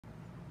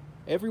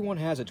Everyone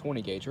has a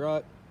 20 gauge,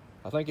 right?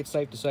 I think it's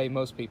safe to say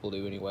most people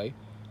do anyway.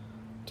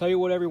 Tell you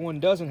what everyone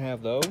doesn't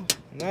have though,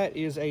 and that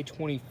is a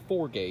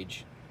 24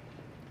 gauge.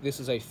 This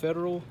is a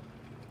Federal.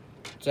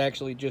 It's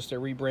actually just a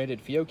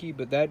rebranded Fiocchi,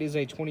 but that is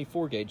a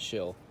 24 gauge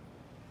shell.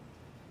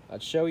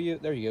 I'd show you,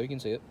 there you go, you can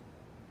see it.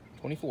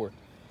 24.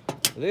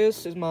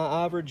 This is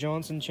my Iver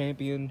Johnson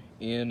Champion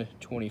in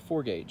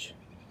 24 gauge.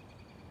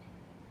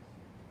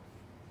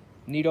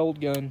 Neat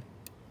old gun,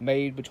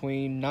 made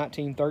between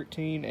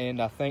 1913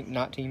 and I think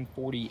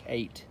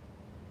 1948,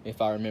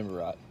 if I remember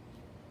right.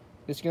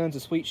 This gun's a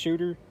sweet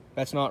shooter.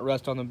 That's not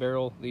rust on the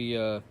barrel.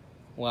 The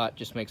light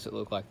just makes it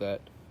look like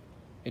that.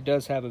 It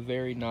does have a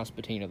very nice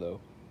patina though.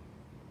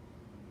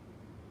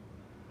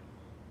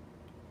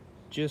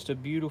 Just a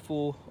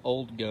beautiful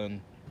old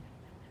gun.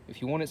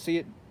 If you want to see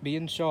it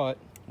being shot,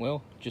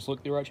 well, just look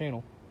at the right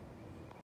channel.